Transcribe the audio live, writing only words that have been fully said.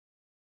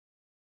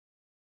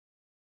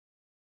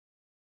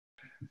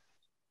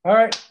All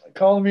right,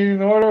 call the meeting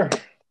to order.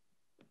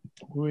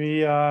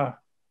 We got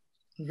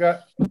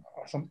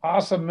some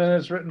awesome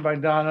minutes written by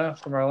Donna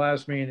from our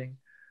last meeting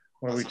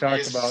where we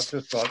talked about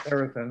just about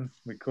everything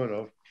we could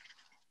have.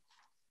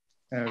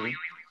 And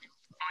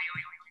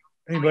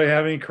anybody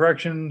have any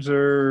corrections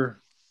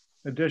or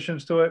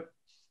additions to it?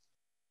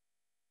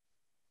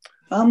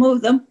 I'll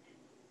move them.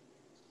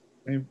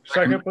 Any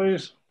second,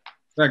 please.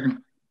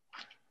 Second.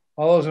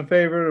 All those in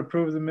favor to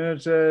approve the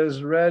minutes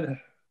as read?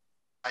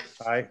 Aye.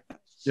 Aye.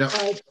 Yeah.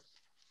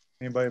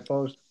 Anybody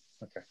opposed?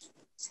 Okay.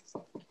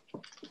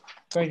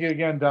 Thank you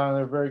again, Donna.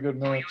 They're very good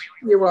minutes.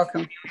 You're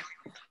welcome.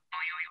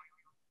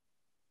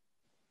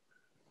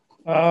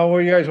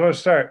 Where you guys want to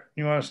start?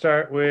 You want to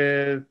start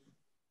with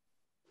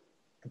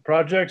the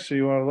projects, or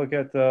you want to look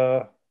at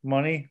the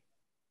money?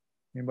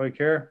 Anybody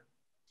care?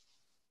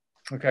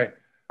 Okay,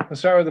 let's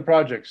start with the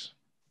projects.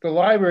 The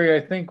library,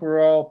 I think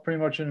we're all pretty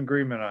much in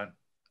agreement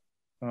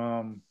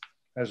on,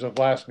 as of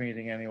last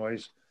meeting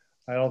anyways.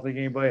 I don't think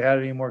anybody had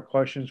any more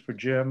questions for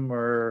Jim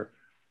or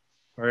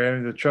any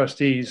of the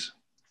trustees.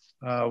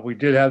 We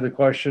did have the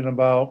question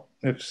about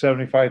if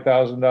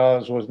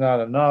 $75,000 was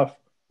not enough,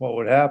 what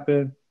would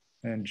happen?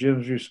 And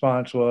Jim's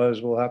response was,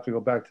 we'll have to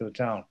go back to the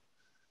town,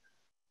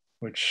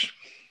 which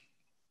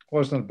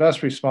wasn't the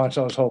best response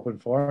I was hoping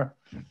for,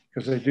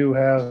 because they do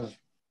have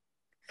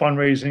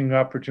fundraising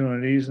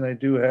opportunities and they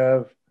do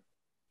have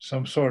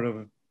some sort of,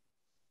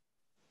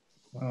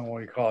 I don't know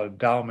what you call it,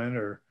 endowment,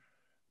 or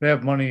they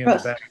have money in the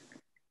bank.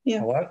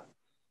 Yeah. A what?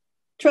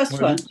 Trust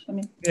fund.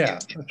 Yeah,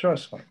 a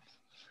trust fund.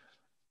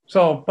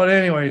 So, but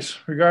anyways,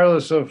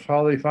 regardless of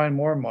how they find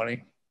more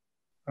money,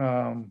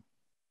 now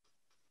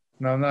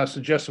I'm not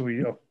suggesting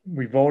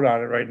we vote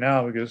on it right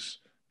now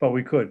but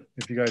we could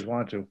if you guys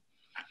want to.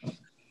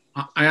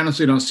 I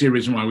honestly don't see a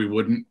reason why we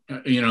wouldn't.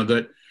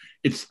 That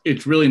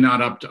it's really not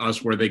up to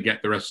us where they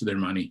get the rest of their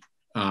money.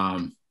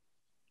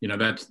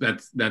 That's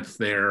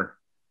their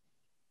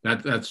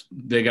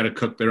they got to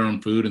cook their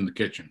own food in the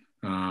kitchen.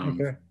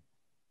 Okay.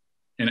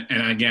 And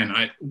again,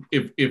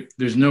 if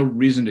there's no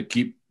reason to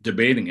keep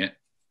debating it,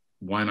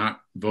 why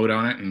not vote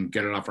on it and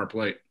get it off our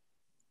plate?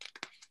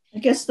 I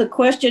guess the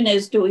question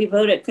is, do we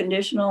vote it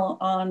conditional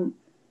on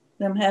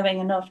them having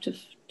enough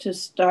to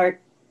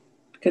start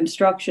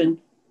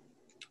construction?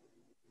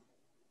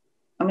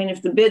 I mean,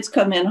 if the bids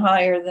come in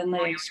higher than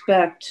they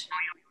expect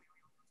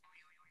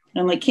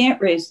and they can't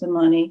raise the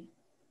money.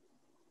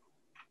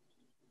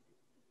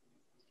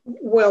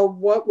 Well,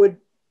 what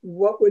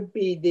would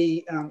be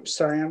the,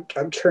 sorry,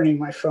 I'm turning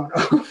my phone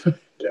off.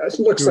 It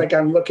looks like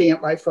I'm looking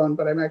at my phone,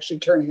 but I'm actually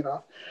turning it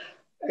off.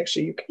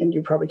 Actually,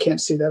 you probably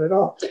can't see that at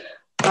all.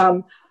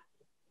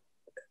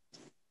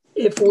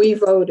 If we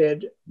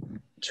voted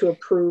to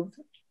approve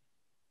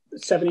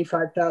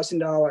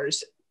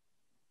 $75,000,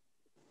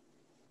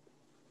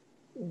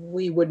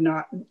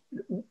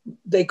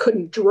 they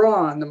couldn't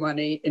draw on the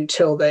money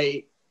until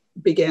they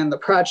began the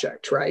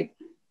project, right?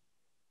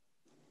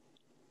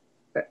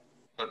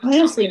 I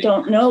honestly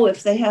don't know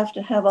if they have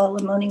to have all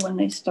the money when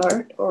they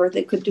start, or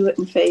they could do it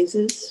in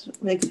phases.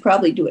 They could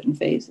probably do it in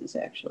phases,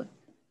 actually.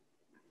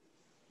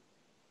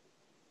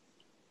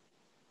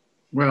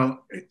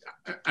 Well,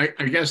 I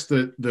guess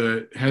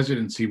the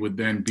hesitancy would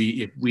then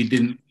be if we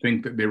didn't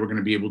think that they were going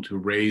to be able to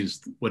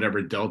raise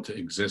whatever delta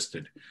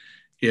existed.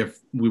 If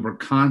we were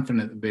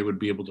confident that they would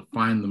be able to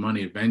find the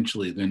money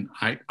eventually, then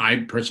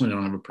I personally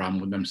don't have a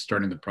problem with them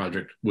starting the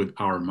project with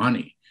our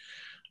money.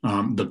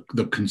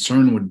 The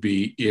concern would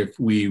be if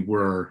we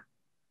were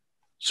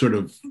sort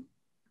of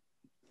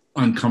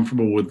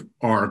uncomfortable with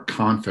our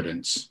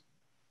confidence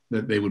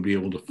that they would be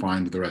able to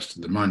find the rest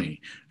of the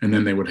money, and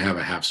then they would have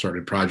a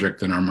half-started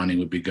project and our money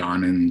would be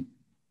gone and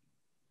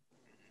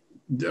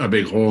a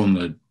big hole in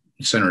the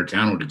center of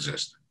town would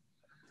exist.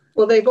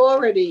 Well, they've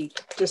already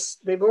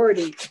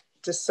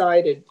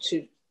decided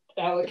to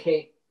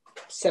allocate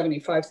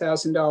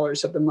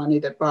 $75,000 of the money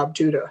that Bob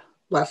Duda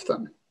left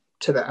them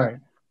to that. Right.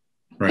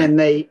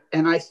 Right.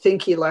 And I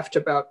think he left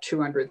about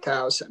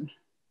 200,000.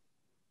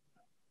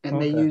 And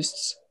Okay.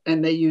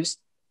 they used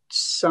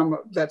some.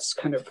 That's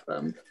kind of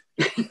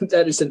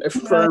that isn't a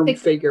firm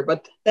figure,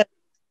 but that's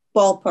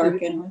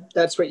ballpark. Anyway.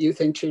 That's what you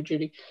think too,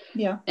 Judy.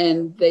 Yeah.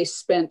 And they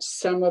spent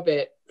some of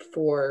it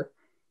for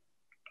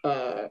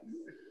how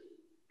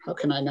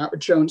can I not?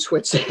 Jones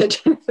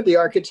Whitsett, the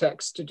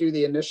architects, to do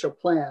the initial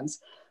plans.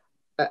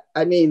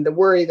 I mean, the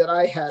worry that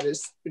I had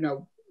is,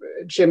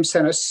 Jim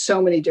sent us so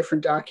many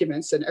different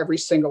documents and every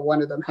single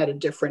one of them had a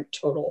different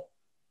total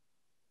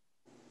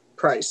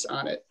price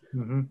on it.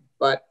 Mm-hmm.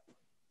 But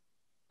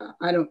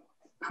I don't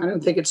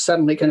think it's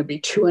suddenly going to be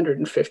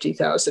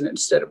 250,000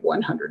 instead of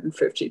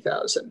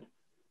 150,000.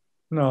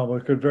 No, but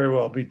it could very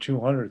well be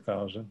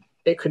 200,000.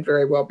 It could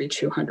very well be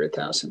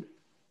 200,000.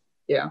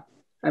 Yeah.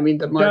 I mean,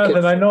 the market.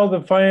 Jonathan, I know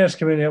the finance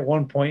committee at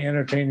one point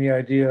entertained the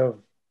idea of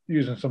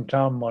using some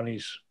town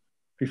monies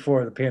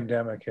before the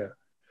pandemic hit.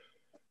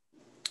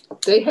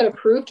 They had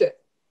approved it.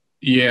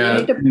 Yeah.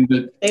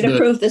 They'd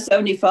approved the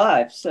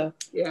 75. So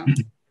yeah.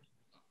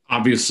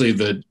 Obviously,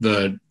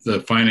 the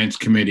finance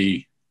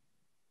committee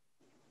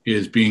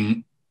is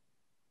being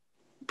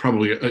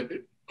probably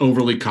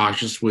overly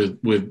cautious with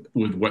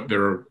what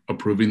they're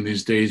approving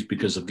these days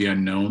because of the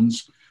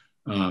unknowns.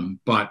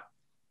 But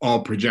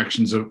all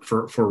projections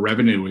for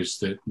revenue is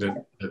that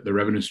the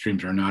revenue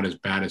streams are not as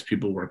bad as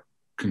people were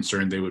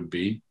concerned they would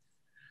be.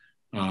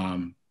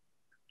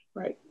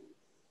 Right.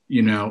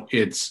 You know,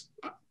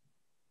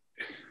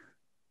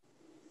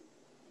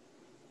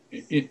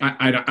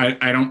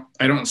 I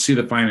don't see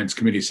the finance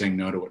committee saying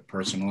no to it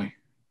personally.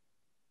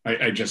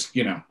 I just,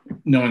 you know,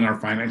 knowing our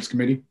finance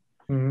committee,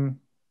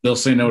 they'll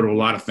say no to a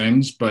lot of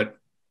things, but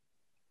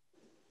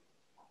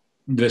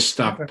this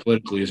stuff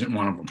politically isn't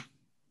one of them.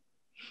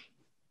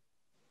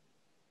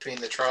 Between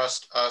the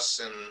trust,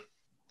 us, and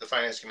the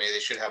finance committee, they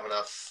should have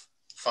enough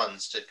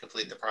funds to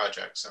complete the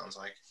project, sounds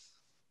like.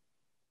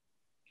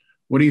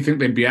 What do you think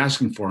they'd be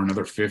asking for?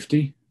 Another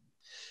 50?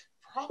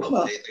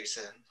 Probably, they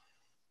said.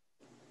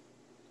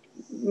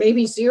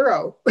 Maybe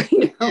zero.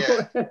 You know?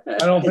 Yeah.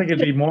 I don't think it'd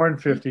be more than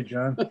 50,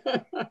 John.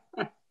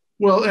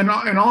 Well, and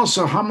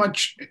also how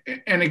much,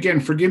 and again,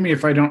 forgive me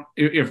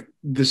if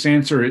this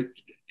answer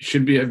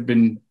should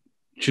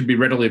be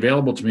readily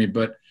available to me,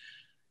 but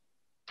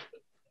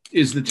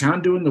is the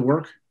town doing the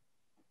work?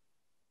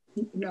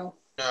 No.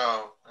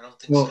 No, I don't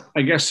think so. So.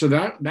 I guess so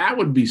that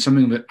would be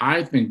something that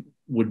I think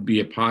would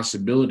be a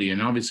possibility,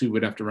 and obviously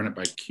we'd have to run it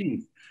by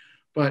Keith.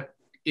 But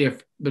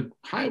if the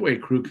highway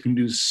crew can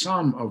do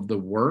some of the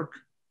work,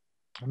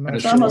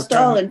 it's almost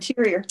all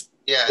interior.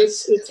 Yeah,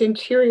 it's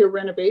interior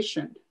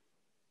renovation.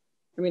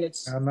 I mean,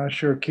 I'm not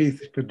sure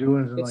Keith could do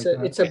anything like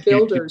that. It's a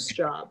builder's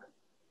job.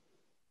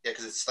 Yeah,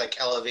 because it's like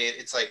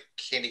it's like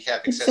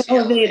handicap It's accessible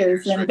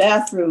elevators and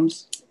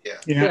bathrooms.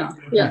 Yeah.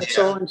 It's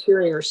all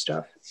interior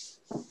stuff.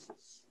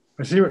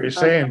 I see what you're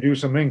saying. Do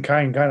some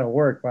in-kind kind of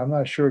work, but I'm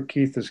not sure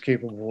Keith is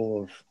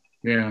capable of.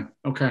 Yeah.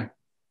 Okay.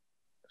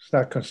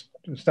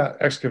 It's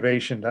not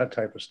excavation, that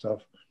type of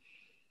stuff.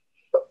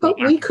 But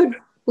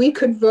we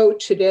could vote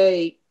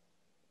today.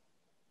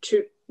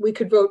 We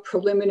could vote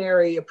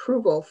preliminary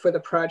approval for the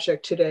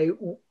project today.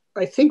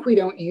 I think we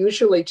don't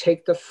usually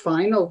take the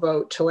final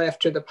vote till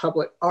after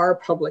our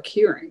public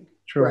hearing,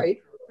 True.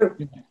 Right?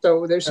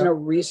 So there's no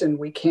reason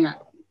we can't.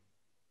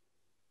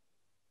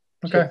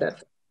 Okay.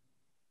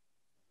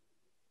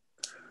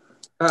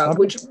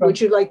 Would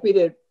you like me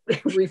to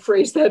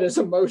rephrase that as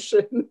a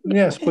motion?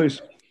 Yes,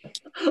 please.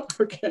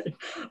 Okay.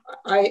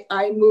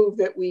 I move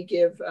that we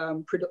give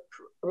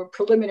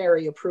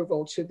preliminary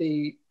approval to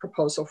the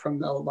proposal from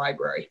the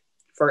library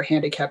for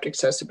handicapped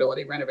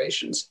accessibility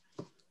renovations.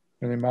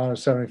 In the amount of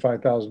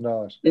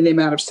 $75,000. In the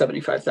amount of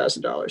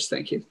 $75,000.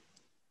 Thank you.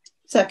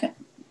 Second.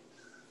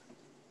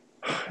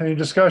 Any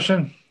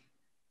discussion?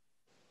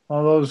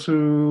 All those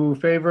who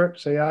favor it,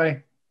 say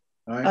aye.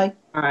 Aye.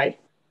 Aye.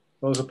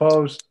 Those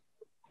opposed?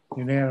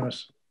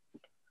 Unanimous.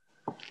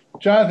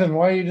 Jonathan,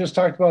 why you just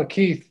talked about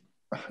Keith?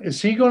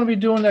 Is he going to be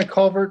doing that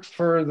culvert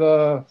for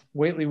the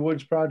Whately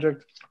Woods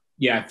project?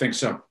 Yeah, I think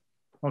so.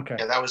 Okay.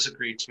 Yeah, that was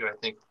agreed to, I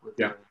think, with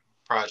the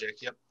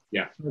project. Yep.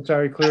 Yeah. That's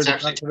already cleared.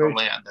 That's actually the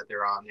land that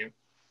they're on. Yeah.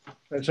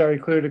 That's already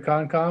cleared to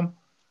Concom?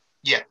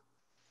 Yeah.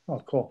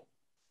 Oh, cool.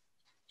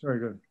 Very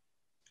good.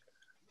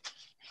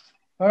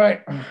 All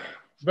right.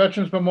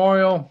 Veterans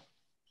Memorial.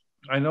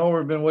 I know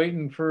we've been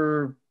waiting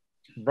for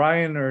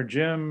Brian or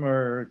Jim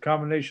or a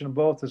combination of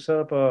both to set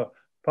up a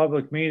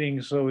public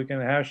meeting so we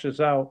can hash this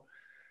out.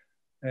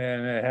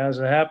 And it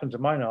hasn't happened to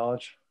my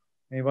knowledge.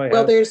 Anybody?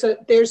 Well, there's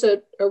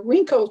a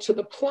wrinkle to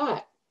the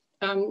plot.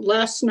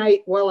 Last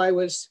night while I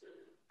was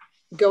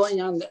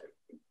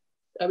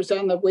I was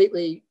on the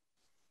Whately,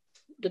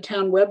 the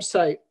town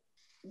website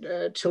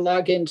to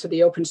log into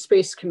the open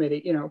space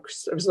committee, you know,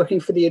 'cause I was looking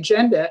for the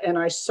agenda and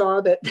I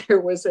saw that there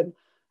was an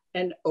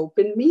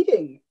open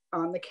meeting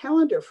on the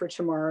calendar for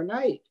tomorrow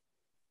night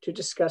to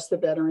discuss the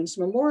Veterans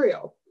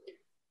Memorial,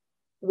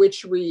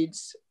 which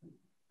reads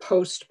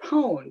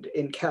postponed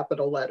in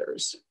capital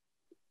letters.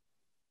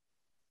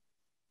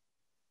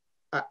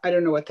 I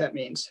don't know what that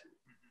means.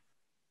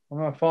 I'm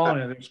not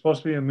following it. There's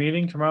supposed to be a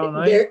meeting tomorrow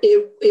night?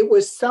 It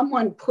was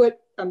someone put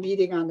a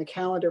meeting on the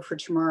calendar for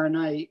tomorrow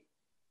night.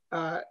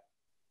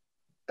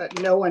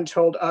 No one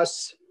told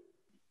us,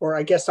 or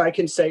I guess I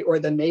can say, or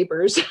the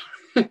neighbors,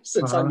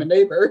 since I'm a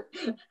neighbor.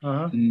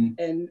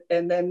 And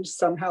then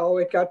somehow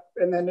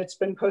it's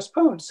been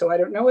postponed. So I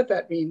don't know what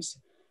that means.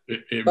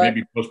 It may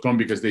be postponed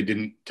because they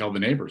didn't tell the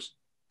neighbors.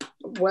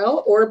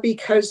 Well, or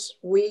because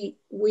we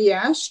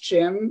asked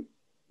Jim,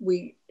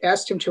 we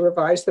asked him to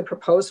revise the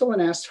proposal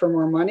and asked for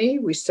more money.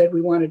 We said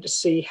we wanted to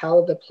see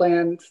how the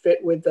plan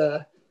fit with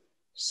the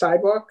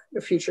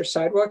future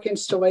sidewalk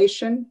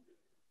installation.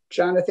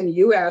 Jonathan,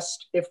 you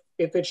asked if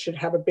it should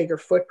have a bigger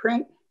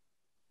footprint.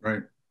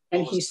 Right.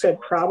 And he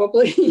said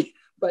probably,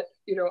 but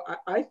you know,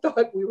 I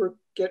thought we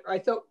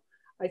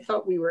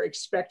were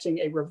expecting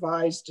a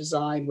revised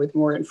design with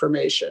more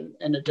information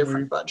and a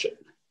different budget.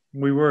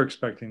 We were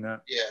expecting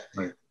that. Yeah.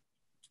 Right.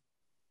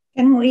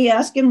 Can we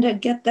ask him to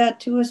get that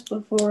to us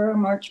before our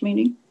March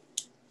meeting?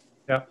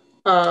 Yeah.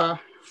 I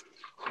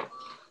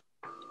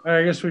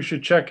guess we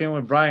should check in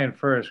with Brian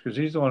first because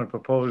he's the one who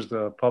proposed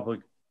the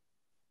public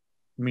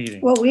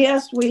meeting. Well, we'd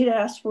asked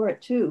for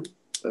it too,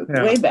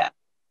 way back.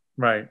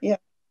 Right. Yeah.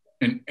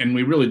 And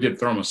we really did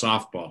throw them a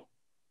softball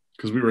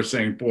because we were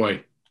saying,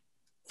 boy,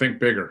 think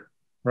bigger.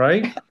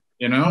 Right?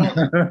 You know?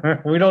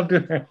 We don't do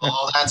that.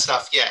 All that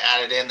stuff, yeah,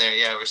 added in there.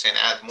 Yeah, we're saying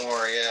add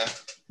more,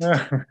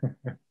 yeah.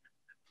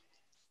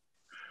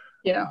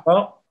 Yeah.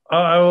 Well,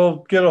 I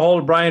will get a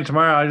hold of Brian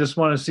tomorrow. I just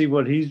want to see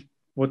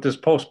what this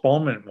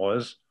postponement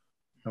was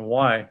and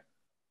why.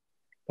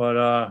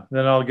 But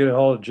then I'll get a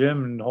hold of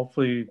Jim, and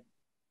hopefully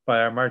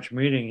by our March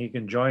meeting, he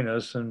can join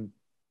us and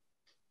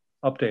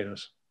update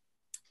us.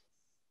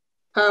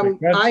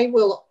 I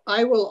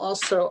will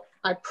also,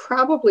 I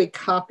probably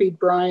copied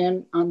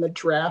Brian on the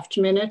draft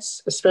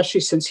minutes,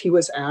 especially since he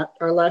was at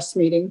our last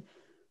meeting,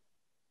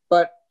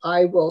 but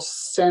I will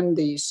send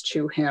these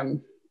to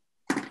him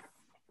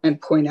and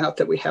point out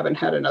that we haven't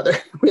had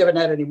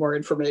any more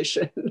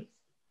information.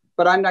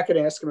 But I'm not going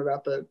to ask him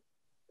about the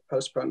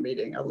postponed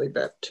meeting. I'll leave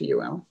that to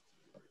you, Al.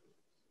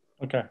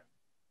 Okay.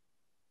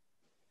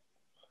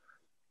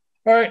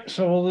 All right,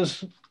 so we'll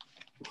just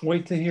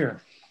wait to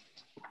hear.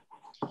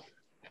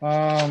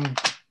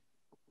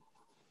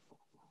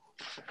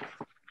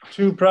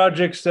 Two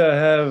projects that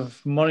have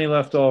money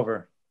left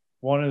over.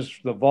 One is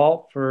the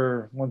vault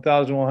for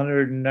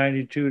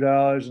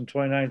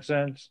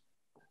 $1,192.29.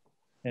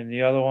 And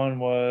the other one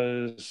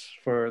was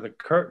for the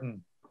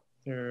curtain.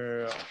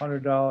 They're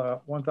 $100,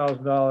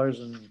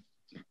 $1,000, and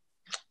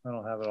I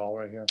don't have it all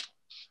right here.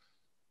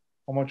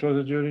 How much was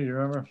it, Judy? Do you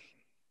remember?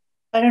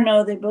 I don't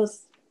know. They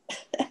both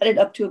added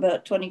up to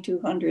about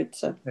 $2,200.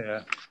 So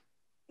yeah,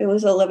 it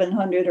was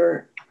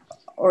 $1,100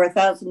 or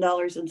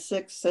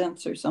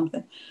 $1,000.06 or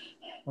something.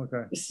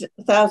 Okay.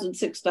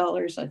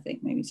 $1,006, I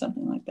think, maybe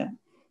something like that.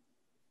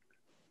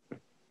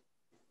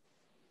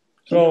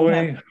 So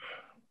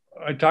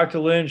I talked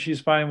to Lynn. She's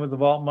fine with the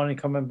vault money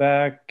coming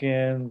back,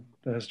 and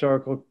the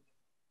Historical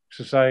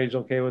Society's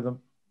okay with the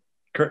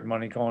curtain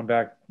money going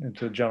back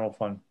into the general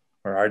fund,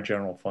 or our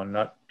general fund,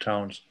 not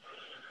towns.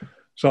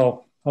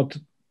 So I'll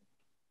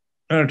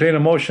entertain a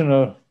motion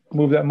to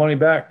move that money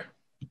back.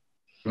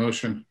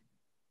 Motion.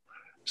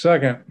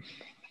 Second.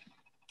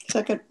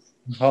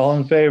 All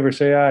in favor,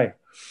 say aye.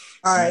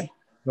 Aye.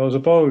 Those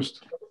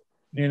opposed?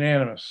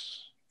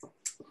 Unanimous.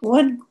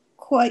 One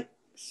quite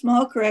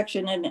small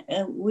correction,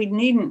 and we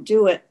needn't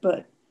do it,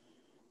 but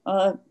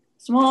a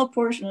small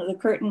portion of the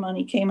curtain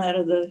money came out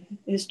of the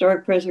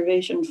Historic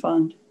Preservation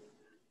Fund.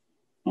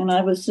 And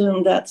I've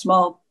assumed that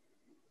small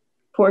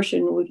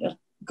portion would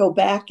go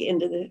back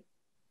into the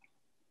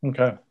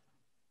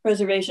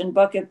preservation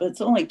bucket, but it's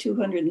only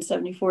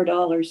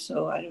 $274,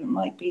 so it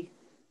might be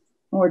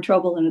more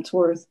trouble than it's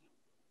worth.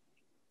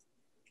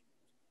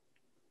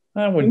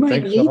 I wouldn't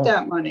think so. You might need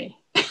that money.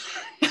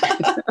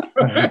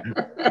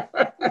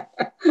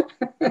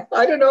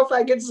 I don't know if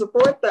I can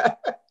support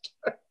that.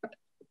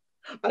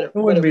 It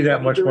wouldn't be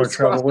that much more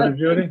trouble, would it,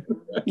 Judy?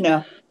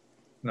 No.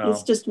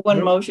 It's just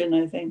one motion,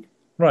 I think.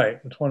 Right.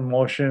 It's one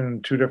motion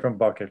and two different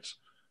buckets.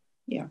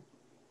 Yeah.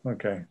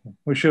 Okay.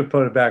 We should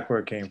put it back where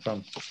it came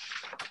from,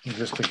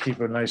 just to keep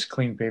a nice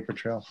clean paper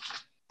trail.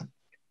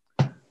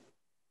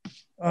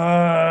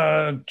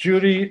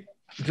 Judy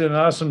did an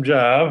awesome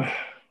job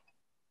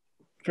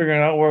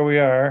figuring out where we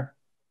are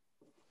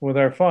with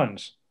our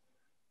funds.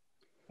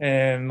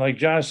 And like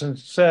Jonathan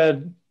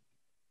said,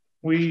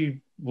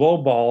 we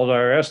lowballed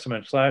our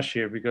estimates last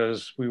year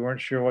because we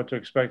weren't sure what to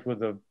expect with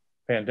the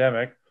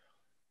pandemic.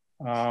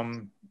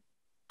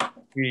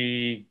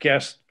 We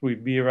guessed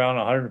we'd be around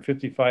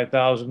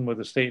 155,000 with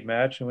the state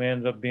match, and we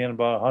ended up being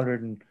about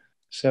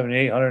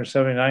 178,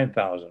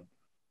 179,000.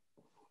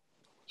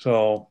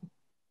 So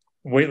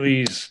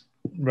Whately's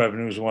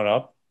revenues went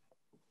up,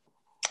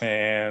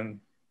 and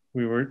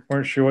we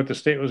weren't sure what the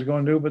state was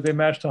going to do, but they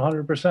matched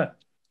 100%.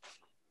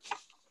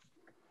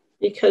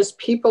 Because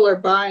people are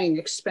buying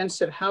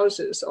expensive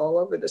houses all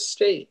over the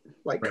state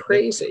like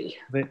crazy.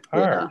 They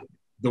are. Yeah.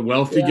 The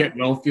wealthy get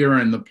wealthier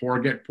and the poor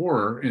get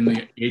poorer in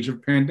the age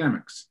of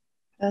pandemics.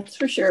 That's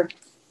for sure.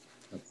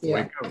 That's the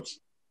way it goes.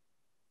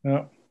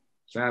 Yeah.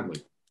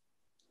 Sadly.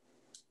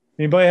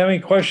 Anybody have any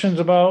questions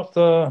about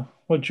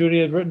what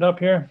Judy had written up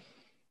here?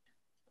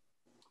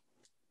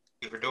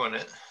 You were doing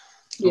it.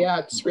 Yeah,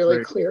 it's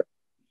really clear.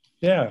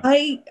 Yeah.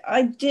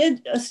 I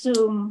did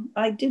assume,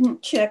 I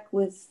didn't check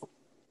with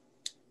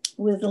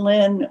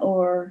Lynn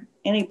or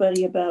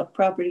anybody about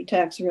property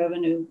tax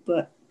revenue,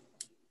 but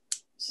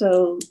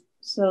so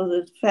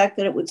the fact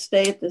that it would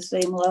stay at the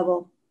same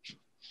level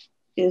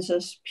is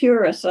a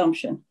pure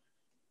assumption.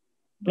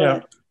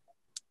 But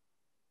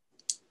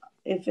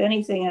if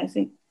anything, I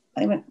think,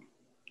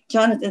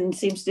 Jonathan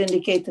seems to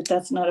indicate that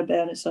that's not a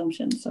bad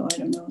assumption. So I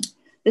don't know.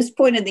 This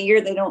point in the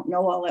year, they don't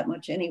know all that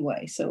much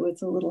anyway. So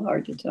it's a little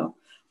hard to tell.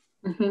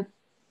 Mm-hmm.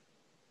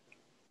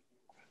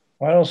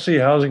 I don't see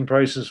housing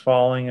prices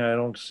falling. I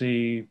don't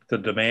see the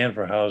demand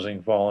for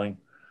housing falling.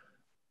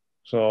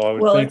 So I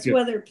would think it's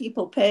whether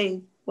people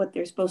pay what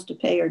they're supposed to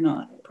pay or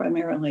not,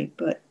 primarily.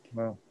 But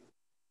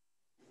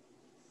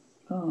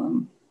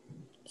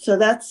so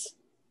that's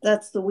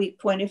the weak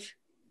point.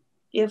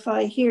 If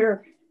I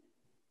hear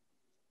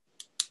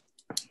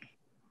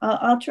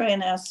I'll try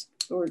and ask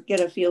or get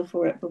a feel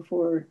for it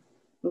before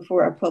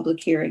our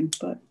public hearing,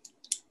 but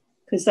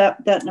because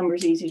that number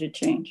is easy to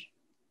change.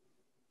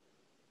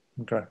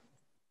 Okay.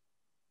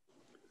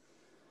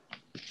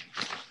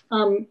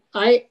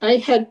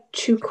 I had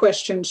two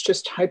questions,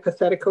 just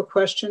hypothetical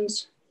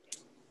questions.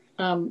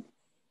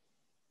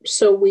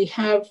 So we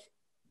have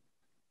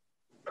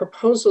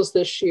proposals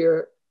this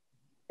year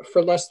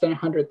for less than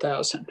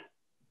 100,000,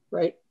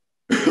 right?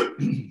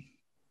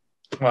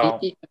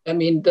 Well, I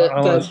mean,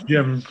 unless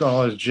Jim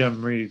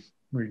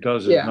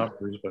redoes his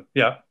numbers, but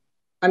yeah.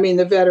 I mean,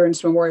 the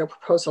Veterans Memorial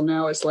proposal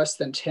now is less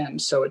than 10,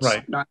 so it's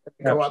right. not going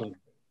to go Absolutely. up,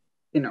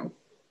 you know,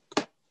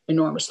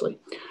 enormously.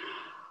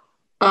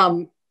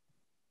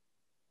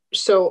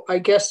 So I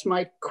guess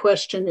my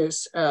question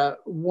is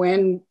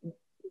when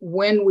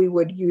we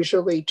would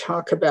usually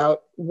talk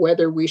about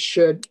whether we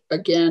should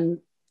again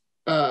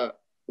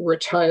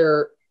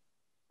retire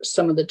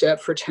some of the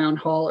debt for town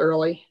hall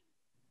early.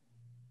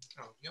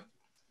 Oh, yep.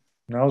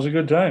 Now's a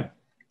good time.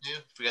 Yeah,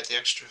 if we got the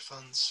extra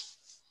funds.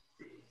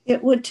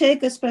 It would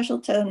take a special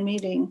town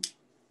meeting,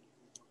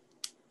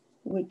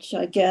 which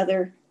I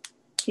gather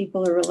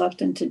people are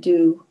reluctant to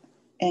do.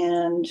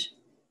 And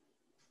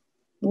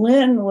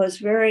Lynn was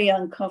very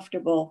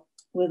uncomfortable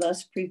with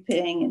us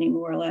prepaying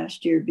anymore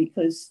last year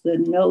because the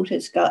note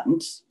has gotten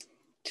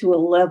to a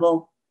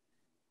level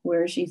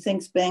where she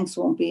thinks banks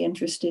won't be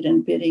interested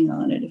in bidding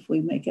on it if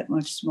we make it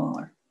much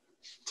smaller.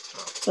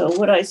 So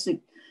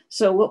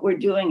what we're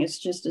doing is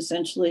just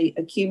essentially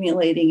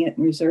accumulating it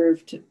in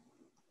reserve to,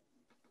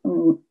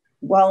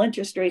 while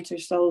interest rates are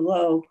so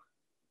low.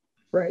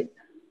 Right.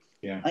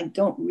 Yeah. I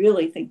don't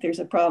really think there's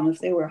a problem. If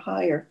they were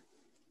higher,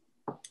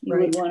 you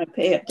would want to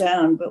pay it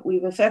down, but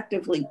we've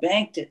effectively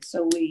banked it,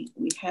 so we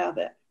have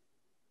it.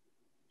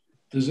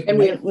 Does it? And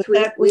was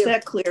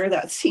that clear?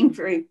 That seemed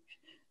very.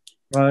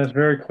 Well, it's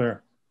very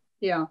clear.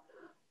 Yeah.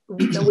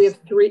 We have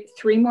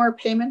three more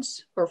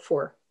payments or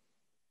four?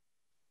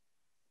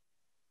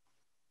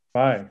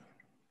 Five.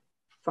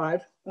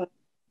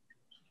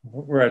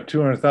 We're at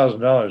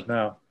 $200,000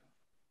 now.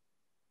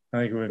 I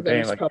think we've been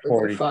paying like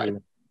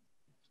 42.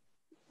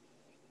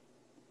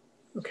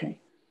 Okay.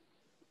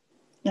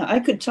 Now I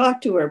could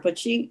talk to her, but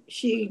she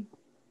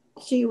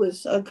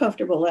was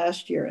uncomfortable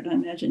last year, and I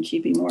imagine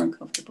she'd be more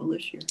uncomfortable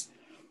this year.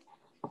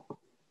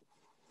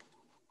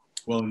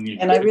 Well,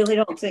 and I really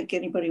don't think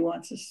anybody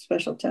wants a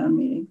special town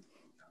meeting.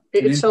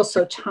 It's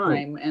also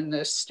time, and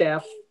the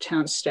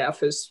town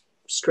staff is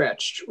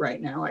stretched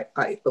right now,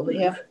 I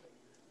believe.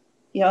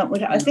 Yeah,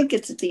 I think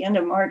it's at the end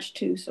of March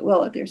too. So,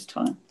 well, there's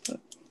time. But,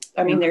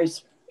 I mean,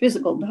 there's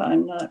physical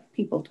time, not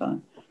people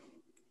time.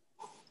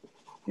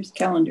 There's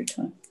calendar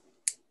time.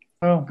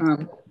 Oh,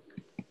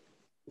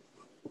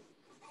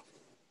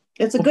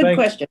 it's a good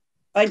question.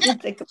 I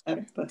did think about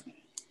it, but.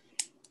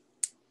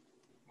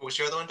 What was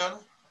your other one, Donna?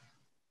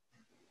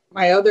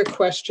 My other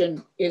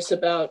question is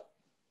about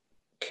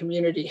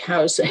community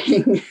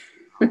housing.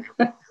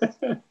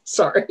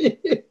 Sorry.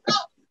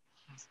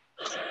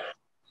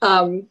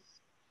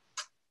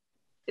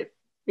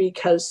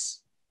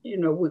 Because,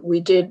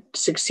 we did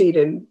succeed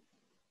in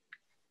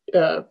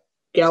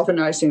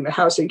galvanizing the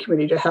housing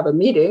committee to have a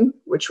meeting,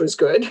 which was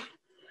good.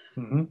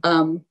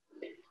 Mm-hmm.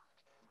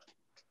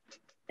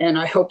 And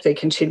I hope they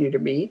continue to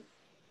meet.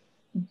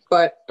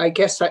 But I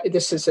guess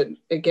this is,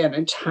 again,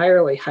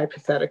 entirely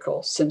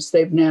hypothetical, since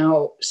they've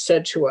now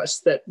said to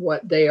us that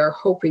what they are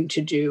hoping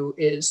to do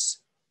is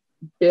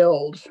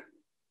build.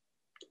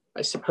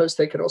 I suppose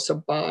they could also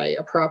buy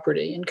a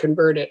property and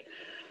convert it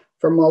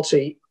for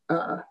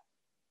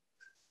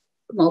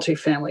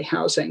multi-family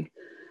housing.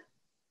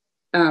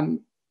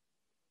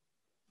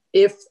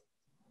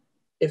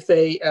 If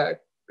they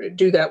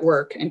do that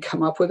work and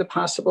come up with a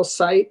possible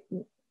site,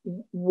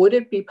 would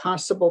it be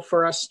possible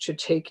for us to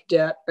take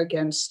debt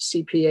against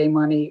CPA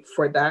money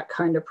for that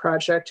kind of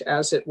project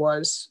as it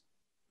was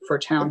for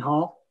town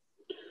hall?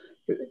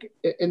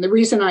 And the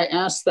reason I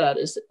ask that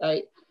is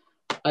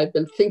I've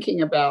been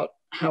thinking about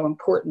how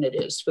important it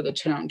is for the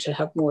town to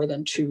have more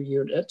than 2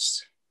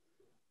 units.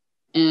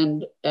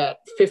 And at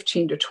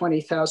 $15,000 to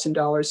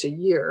 $20,000 a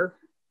year,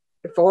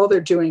 if all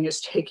they're doing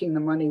is taking the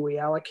money we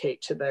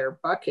allocate to their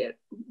bucket,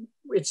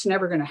 it's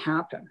never going to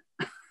happen.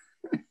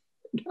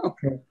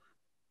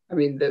 I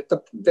mean,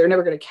 they're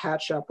never going to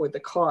catch up with the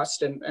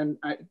cost. And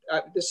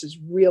this is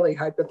really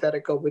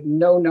hypothetical with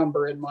no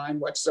number in mind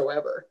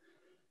whatsoever.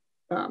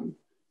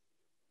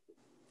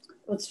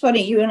 It's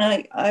funny, you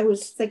and I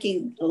was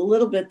thinking a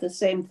little bit the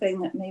same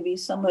thing, that maybe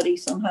somebody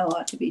somehow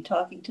ought to be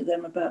talking to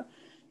them about.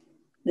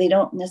 They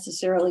don't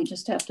necessarily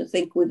just have to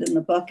think within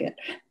the bucket,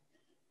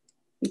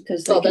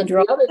 because they can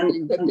draw. The other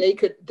thing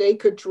that they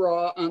could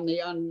draw on the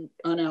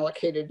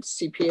unallocated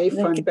CPA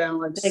fund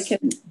balance,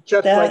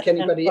 just like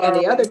anybody,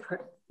 any other.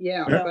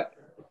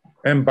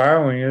 And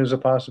borrowing is a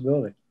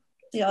possibility.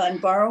 Yeah, and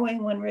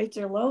borrowing when rates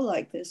are low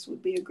like this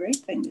would be a great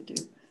thing to do.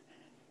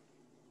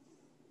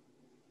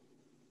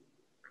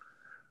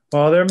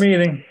 Well, they're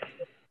meeting.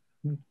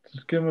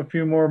 Just give them a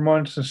few more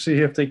months and see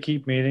if they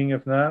keep meeting.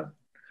 If not,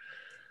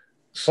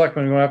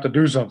 selectmen are going to have to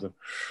do something.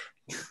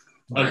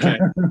 Okay.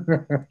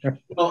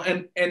 Well,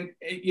 and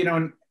you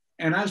know,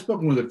 and I've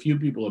spoken with a few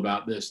people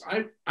about this.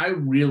 I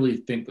really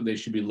think that they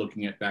should be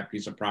looking at that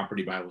piece of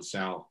property by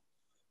LaSalle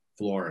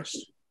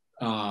Florist.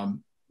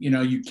 You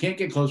know, you can't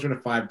get closer to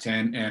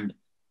 510, and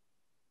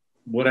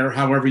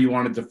however you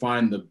want to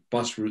define the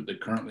bus route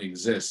that currently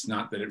exists,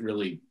 not that it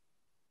really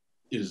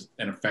is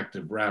an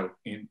effective route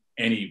in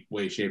any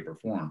way, shape, or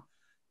form.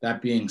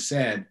 That being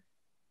said,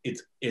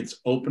 it's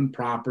open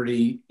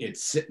property.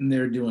 It's sitting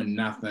there doing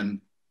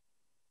nothing.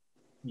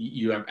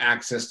 You have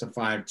access to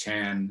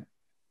 510.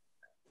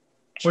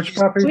 Which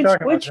property are you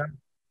talking about, John?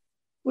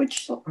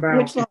 Which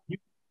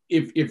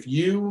if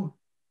you're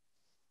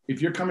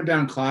coming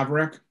down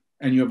Claverick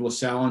and you have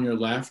LaSalle on your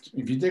left,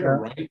 if you take a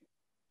right,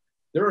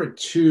 there are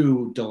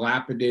two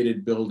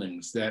dilapidated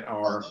buildings that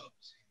are,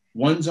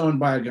 one's owned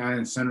by a guy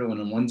in Sunderland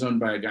and one's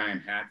owned by a guy in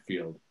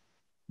Hatfield.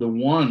 The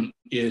one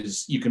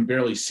is, you can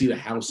barely see the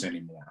house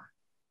anymore.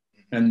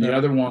 And the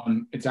other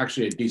one, it's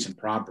actually a decent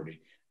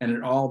property. And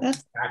it all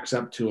backs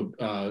up to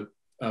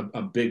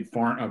a big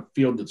farm, a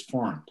field that's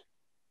farmed.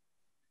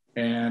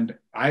 And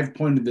I've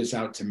pointed this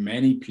out to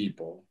many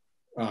people.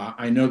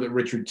 I know that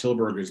Richard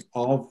Tilburg is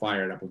all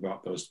fired up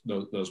about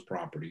those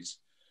properties.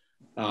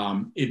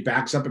 It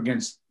backs up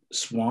against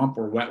swamp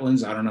or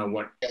wetlands. I don't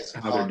know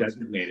how they're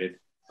designated.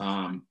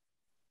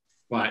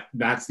 But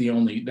that's the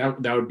only,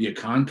 that would be a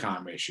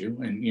Concom issue.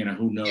 And, you know,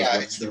 who knows? Yeah,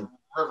 it's the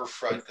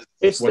riverfront.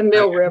 It's the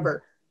Mill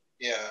River.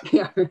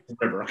 Yeah.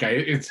 River.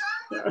 Okay. It's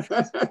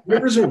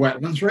rivers are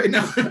wetlands right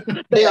now.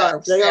 They are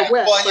wet.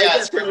 Well, yeah,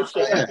 it's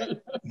riverfront.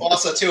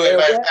 Also, too, if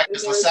I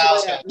practice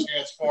LaSalle's going to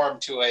transform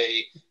to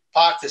a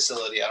pot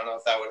facility, I don't know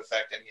if that would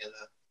affect any of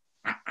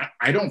the.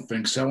 I don't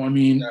think so. I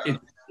mean,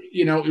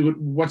 you know,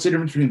 what's the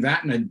difference between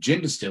that and a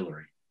gin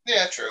distillery?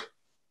 Yeah, true.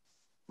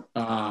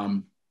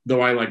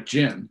 Though I like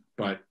gin,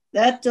 but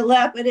that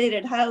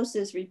dilapidated house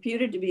is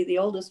reputed to be the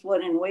oldest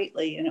one in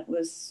Whately, and it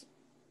was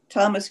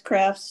Thomas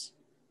Craft's,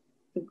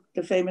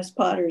 the famous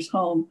potter's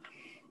home,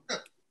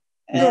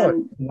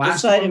 and the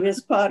site of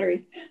his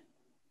pottery.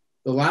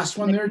 The last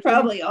one there,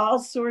 probably all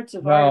sorts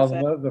of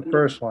artifacts. The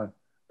first one.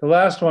 The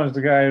last one is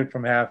the guy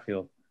from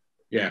Hatfield.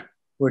 Yeah.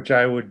 Which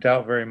I would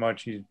doubt very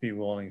much he'd be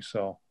willing to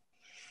sell.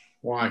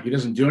 Why? He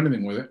doesn't do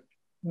anything with it.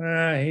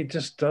 He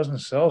just doesn't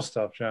sell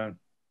stuff, John.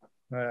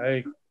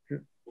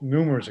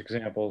 Numerous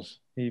examples.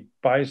 He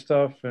buys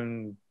stuff,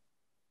 and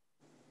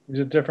he's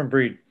a different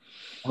breed.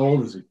 How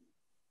old is he?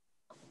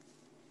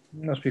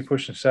 He must be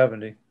pushing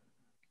 70. He's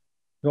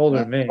older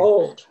than me.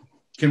 Old.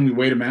 Can we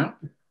wait him out?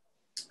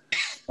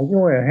 I can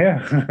wait,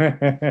 yeah.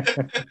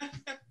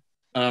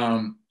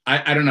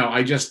 I don't know.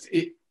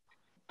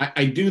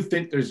 I do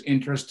think there's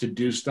interest to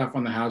do stuff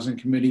on the housing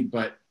committee,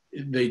 but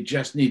they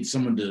just need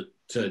someone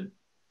to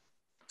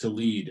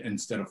lead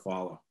instead of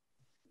follow.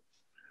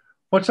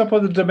 What's up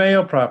with the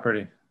DeMayo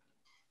property?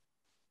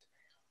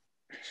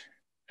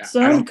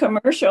 Zone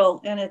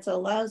commercial, and it's a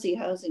lousy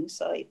housing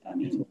site. I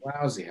mean,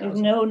 lousy housing. There's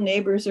no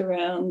neighbors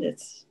around.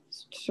 It's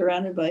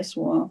surrounded by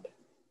swamp.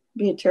 It'd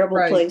be a terrible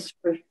place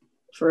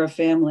for a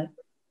family.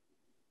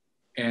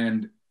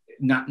 And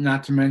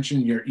not to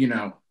mention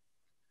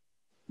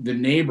the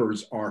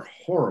neighbors are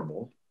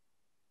horrible.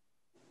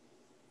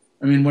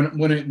 I mean,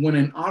 when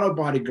an auto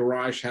body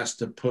garage has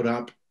to put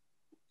up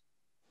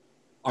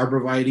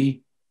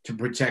arborvitae to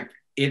protect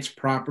its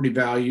property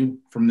value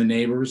from the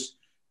neighbors,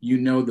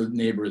 the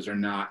neighbors are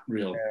not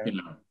real,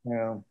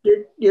 Yeah.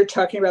 You're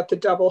talking about the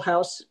double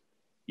house?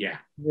 Yeah.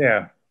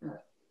 Yeah.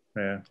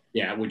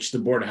 Yeah, which the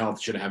Board of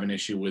Health should have an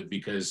issue with,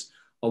 because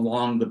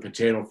along the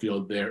potato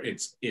field there,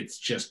 it's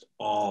just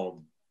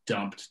all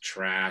dumped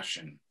trash,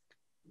 and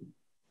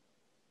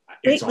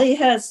Whately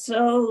has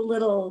so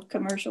little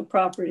commercial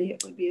property,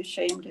 it would be a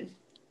shame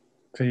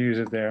to use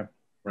it there.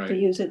 Right. To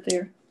use it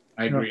there.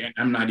 I agree. And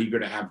I'm not eager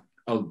to have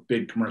a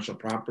big commercial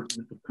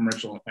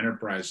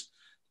enterprise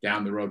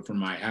down the road from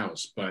my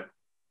house, but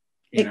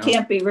it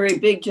can't be very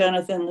big,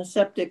 Jonathan. The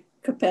septic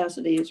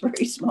capacity is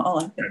very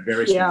small.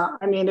 Very small. Yeah,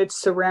 I mean, it's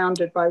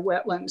surrounded by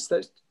wetlands.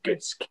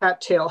 It's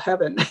cattail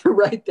heaven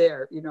right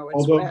there.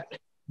 It's wet.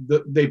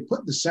 They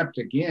put the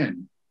septic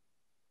in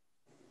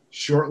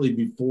shortly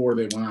before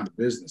they went out of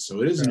business,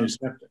 so it is a new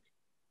septic.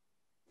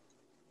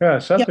 Yeah,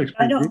 septic's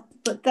I know,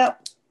 but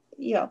but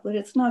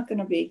it's not going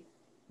to be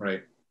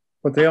right.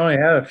 But they only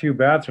had a few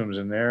bathrooms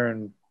in there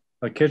and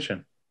a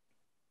kitchen.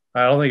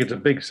 I don't think it's a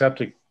big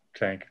septic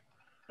tank.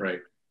 Right.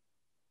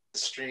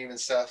 Stream and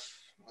stuff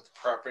with the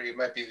property, it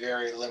might be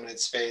very limited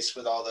space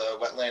with all the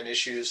wetland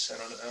issues. I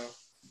don't know.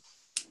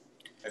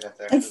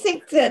 I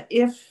think that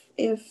if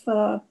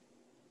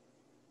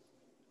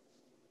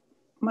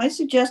my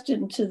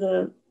suggestion to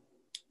the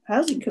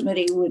housing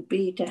committee would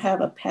be to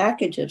have a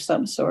package of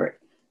some sort,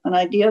 an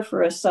idea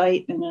for a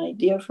site, an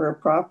idea for a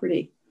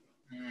property,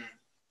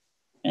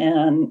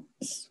 and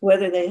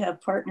whether they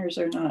have partners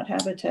or not,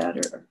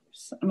 Habitat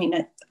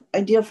an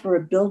idea for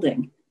a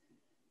building.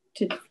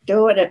 To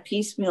do it at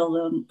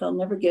piecemeal, they'll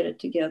never get it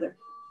together.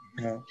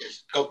 Yeah.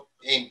 Go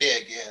aim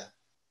big, yeah.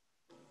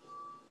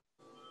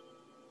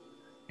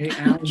 Hey,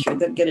 I'm sure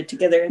they'll get it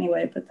together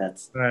anyway, but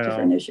that's a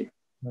different issue.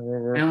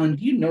 Alan,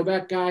 do you know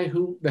that guy,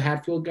 the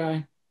Hatfield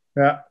guy?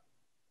 Yeah,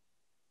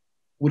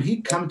 Would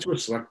he come to a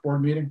select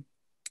board meeting?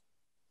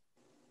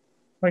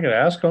 I could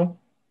ask him.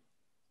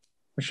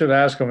 I should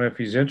ask him if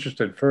he's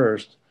interested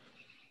first.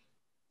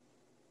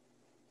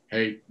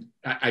 Hey,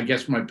 I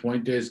guess my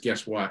point is,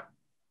 guess what?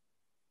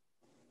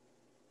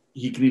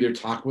 He can either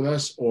talk with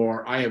us,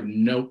 or I have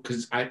no,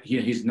 because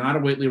he's not a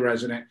Whately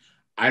resident.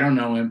 I don't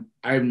know him.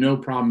 I have no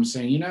problem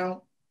saying,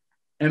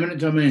 eminent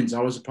domain is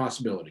always a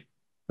possibility.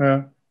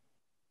 Yeah.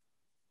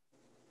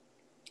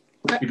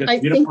 Because I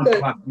we don't think want that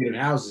dilapidated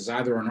houses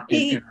either.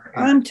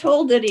 I'm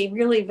told that he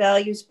really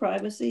values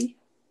privacy.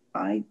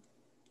 I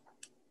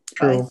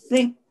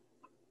think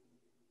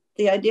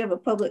the idea of a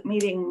public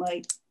meeting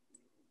might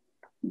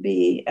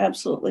be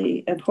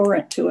absolutely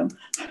abhorrent to him.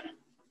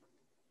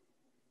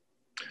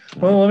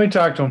 Well, let me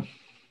talk to him.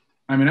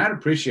 I mean, I'd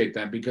appreciate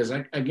that, because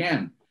I'm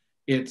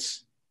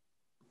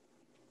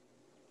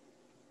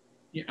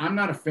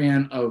not a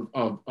fan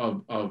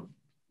of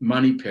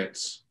money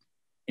pits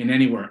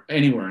anywhere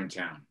in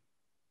town.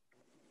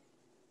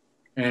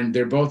 And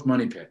they're both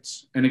money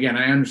pits. And again,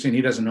 I understand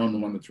he doesn't own the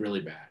one that's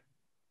really bad.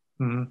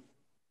 Mm-hmm.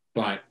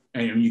 But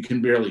you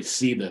can barely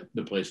see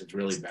the place that's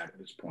really bad at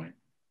this point.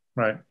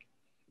 Right.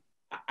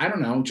 I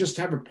don't know. Just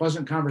have a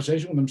pleasant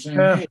conversation with him saying,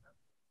 hey.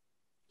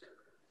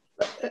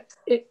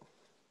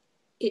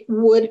 It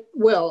would,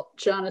 well,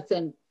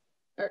 Jonathan,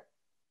 are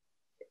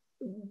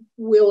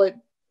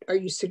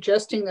you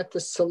suggesting that the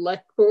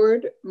select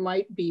board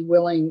might be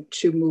willing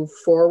to move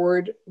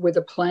forward with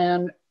a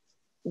plan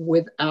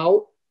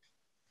without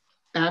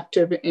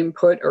active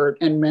input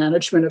and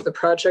management of the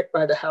project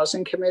by the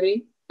housing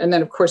committee? And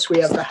then of course we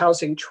have the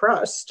housing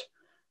trust,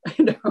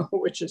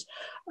 which is,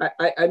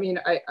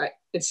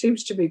 it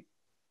seems to be,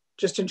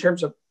 just in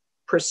terms of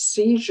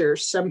procedure,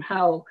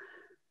 somehow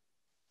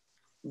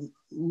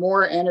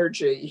more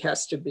energy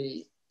has to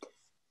be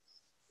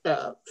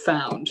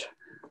found.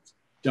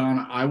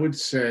 Donna, I would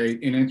say,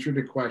 in answer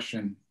to the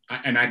question,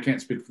 and I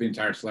can't speak for the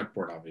entire select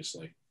board,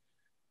 obviously,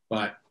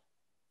 but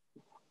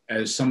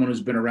as someone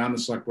who's been around the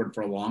select board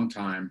for a long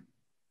time,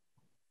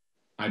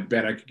 I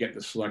bet I could get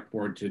the select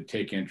board to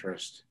take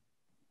interest.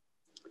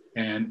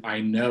 And I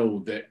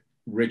know that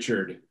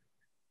Richard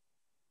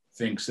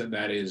thinks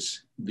that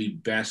is the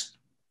best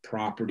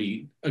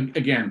property.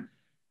 Again,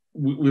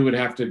 we would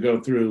have to go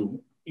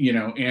through,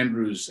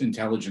 Andrew's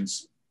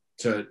intelligence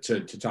to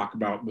talk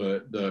about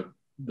the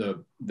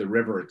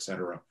river,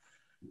 etc.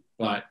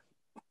 But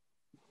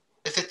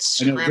if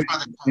it's, I know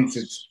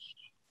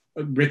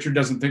Richard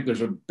doesn't think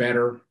there's a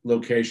better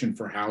location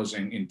for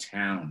housing in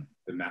town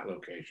than that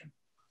location.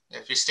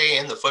 If you stay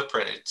in the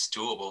footprint, it's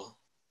doable.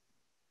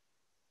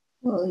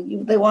 Well,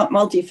 they want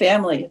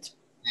multifamily. It's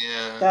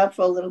Yeah.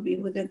 doubtful it'll be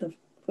within the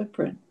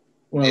footprint.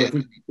 Well,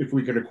 Yeah. if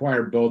we could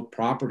acquire both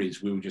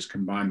properties, we would just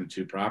combine the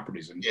two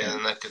properties. And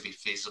then that could be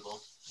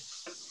feasible.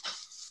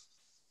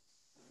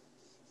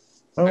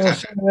 Well, we'll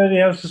see what he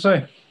has to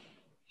say.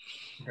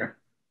 Okay.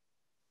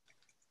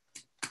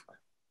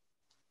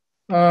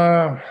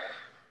 I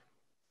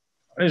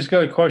just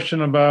got a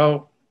question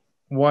about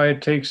why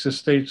it takes the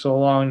state so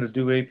long to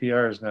do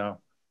APRs now.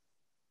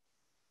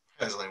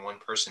 There's only one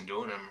person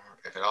doing them,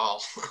 if at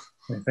all.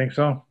 You think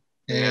so?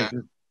 Yeah.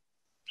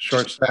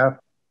 Short staff.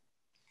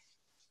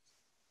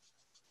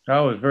 I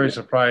was very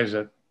surprised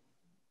that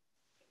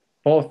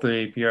both the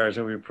APRs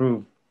that we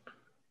approved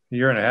a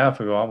year and a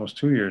half ago, almost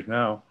 2 years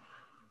now,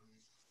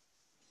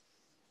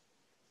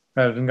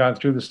 haven't gone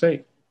through the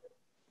state.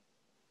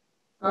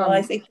 Well,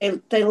 I think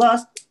they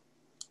lost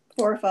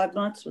 4 or 5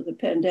 months with the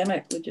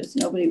pandemic with just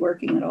nobody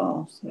working at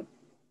all. So.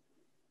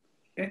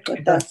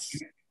 But that's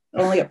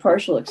only a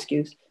partial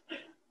excuse.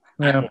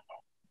 Yeah.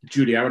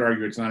 Judy, I would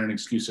argue it's not an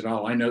excuse at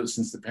all. I know that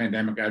since the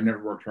pandemic, I've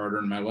never worked harder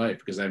in my life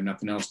because I have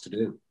nothing else to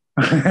do.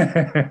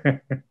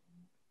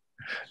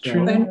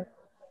 True.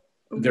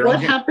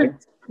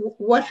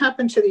 What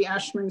happened to the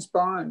Ashman's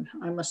barn?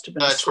 I must have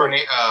been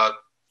tornado.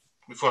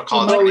 Before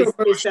call is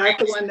that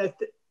the one that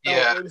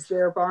it was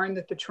their barn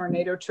that the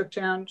tornado took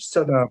down?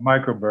 So the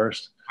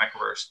microburst.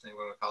 Microburst, they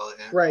want to call it.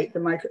 Yeah. Right.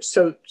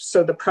 So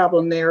the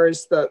problem there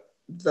is the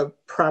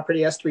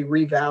property has to be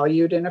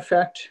revalued in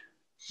effect.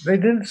 They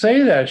didn't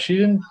say that. She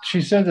didn't. She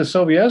said the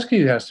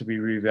Sobieski has to be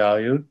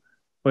revalued,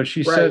 but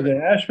she said the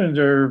Ashmans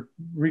are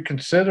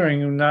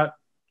reconsidering not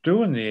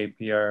doing the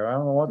APR. I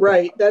don't know what.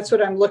 Right. That's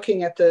what I'm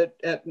looking at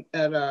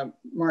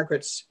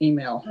Margaret's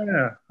email.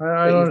 Yeah,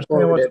 I don't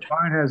understand what the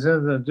barn has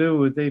anything to do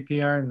with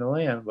APR and the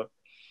land, but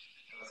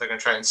they're going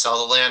to try and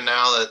sell the land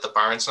now that the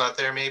barn's not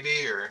there,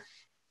 maybe, or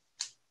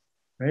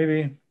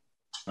maybe.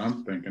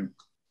 I'm thinking.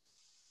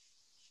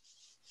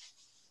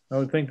 I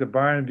would think the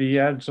barn would be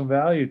adding some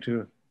value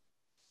to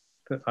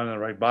on the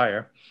right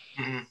buyer.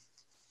 Mm-hmm.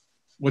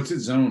 What's it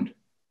zoned?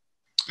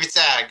 It's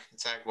ag.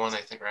 It's ag 1,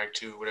 I think, or ag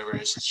 2, whatever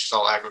it is. It's just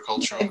all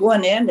agricultural. Ag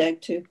 1 and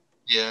ag 2.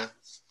 Yeah.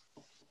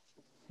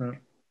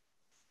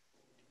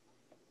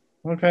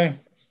 Okay.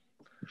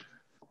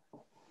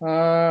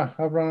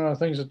 I've run out of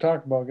things to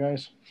talk about,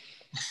 guys.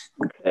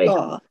 Okay.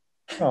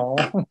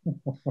 Oh.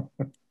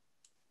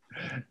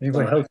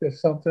 Anybody else get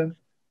something?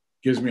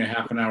 Gives me a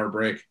half an hour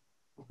break.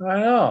 I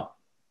know.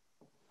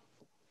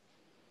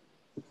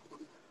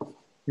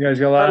 You guys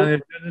got a lot on the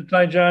agenda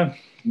tonight, John?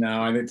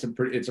 No, and it's a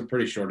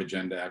pretty short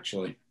agenda,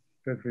 actually.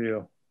 Good for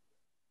you.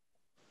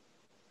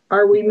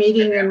 Are we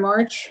meeting in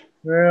March?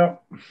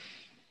 Well,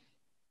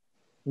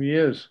 we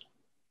is.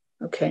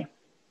 Okay.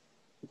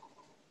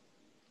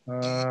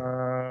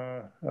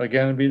 Again,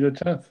 it'd be the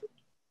 10th.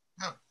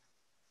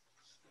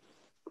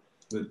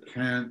 The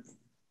 10th.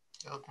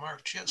 Of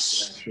March,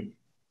 yes.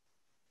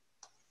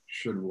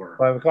 Should work.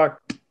 5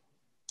 o'clock.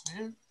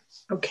 Yeah.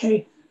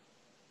 Okay.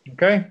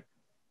 Okay.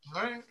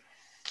 All right.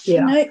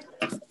 Yeah. Good night.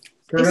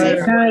 Good night.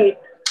 Good night.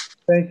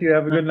 Thank you.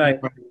 Have a good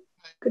night.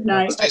 Good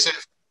night. Stay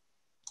safe.